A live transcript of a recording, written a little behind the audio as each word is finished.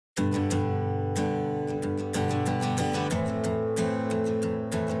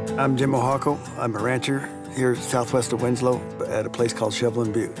I'm Jim Ohako. I'm a rancher here southwest of Winslow at a place called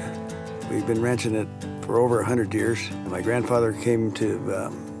Shovelin Butte. We've been ranching it for over 100 years. My grandfather came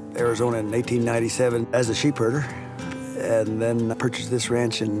to Arizona in 1897 as a sheep herder, and then purchased this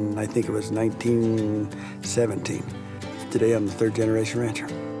ranch in, I think it was 1917. Today I'm the third generation rancher.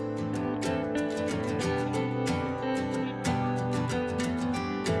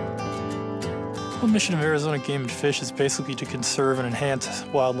 The mission of Arizona Game and Fish is basically to conserve and enhance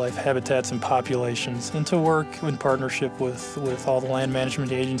wildlife habitats and populations, and to work in partnership with all the land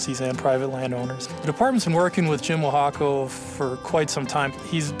management agencies and private landowners. The department's been working with Jim Ohako for quite some time.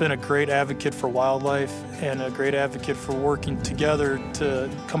 He's been a great advocate for wildlife and a great advocate for working together to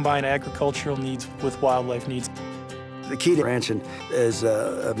combine agricultural needs with wildlife needs. The key to ranching is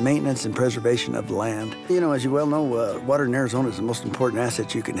maintenance and preservation of the land. You know, as you well know, water in Arizona is the most important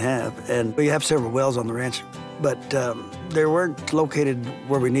asset you can have. And we have several wells on the ranch, but they weren't located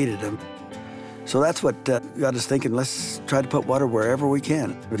where we needed them. So that's what got us thinking, let's try to put water wherever we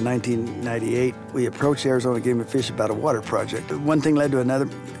can. In 1998, we approached Arizona Game and Fish about a water project. One thing led to another,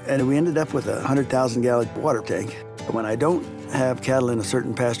 and we ended up with a 100,000-gallon water tank. When I don't have cattle in a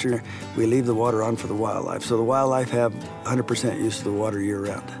certain pasture, we leave the water on for the wildlife. So the wildlife have 100% use of the water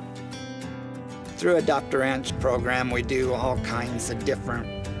year-round. Through Adopt a Ranch program, we do all kinds of different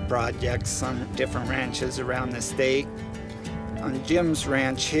projects on different ranches around the state. On Jim's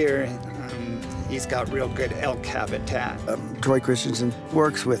ranch here, he's got real good elk habitat. Troy Christensen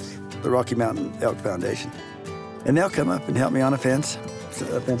works with the Rocky Mountain Elk Foundation. And they'll come up and help me on a fence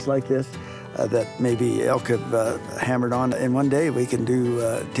like this. That maybe elk have hammered on. In one day, we can do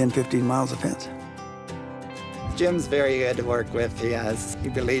 10, 15 miles of fence. Jim's very good to work with. He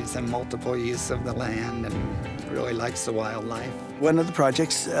believes in multiple use of the land and really likes the wildlife. One of the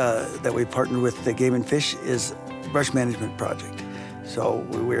projects that we partnered with the Game and Fish is brush management project. So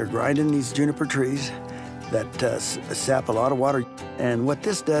we're grinding these juniper trees that sap a lot of water. And what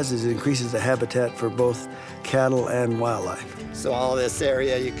this does is it increases the habitat for both cattle and wildlife. So all this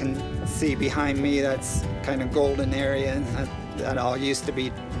area you can see behind me, that's kind of golden area. That all used to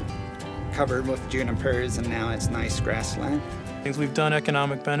be covered with junipers, and now it's nice grassland. We've done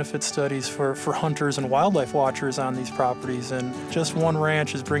economic benefit studies for hunters and wildlife watchers on these properties, and just one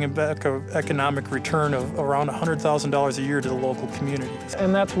ranch is bringing back an economic return of around $100,000 a year to the local community.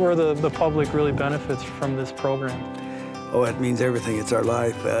 And that's where the public really benefits from this program. Oh, it means everything. It's our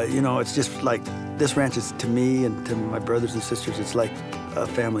life. You know, it's just like this ranch is to me and to my brothers and sisters. It's like a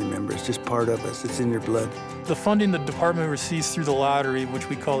family member. It's just part of us. It's in your blood. The funding the department receives through the lottery, which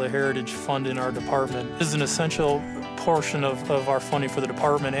we call the Heritage Fund in our department, is an essential portion of our funding for the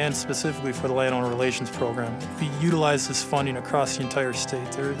department and specifically for the Landowner Relations Program. We utilize this funding across the entire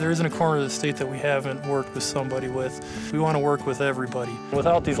state. There isn't a corner of the state that we haven't worked with somebody with. We want to work with everybody.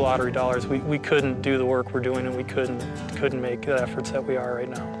 Without these lottery dollars, we couldn't do the work we're doing, and we couldn't make the efforts that we are right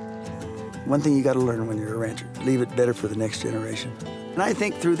now. One thing you got to learn when you're a rancher, leave it better for the next generation. And I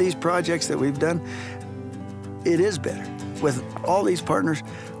think through these projects that we've done, it is better. With all these partners,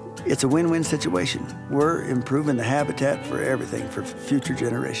 it's a win-win situation. We're improving the habitat for everything, for future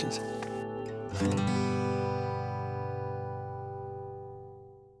generations.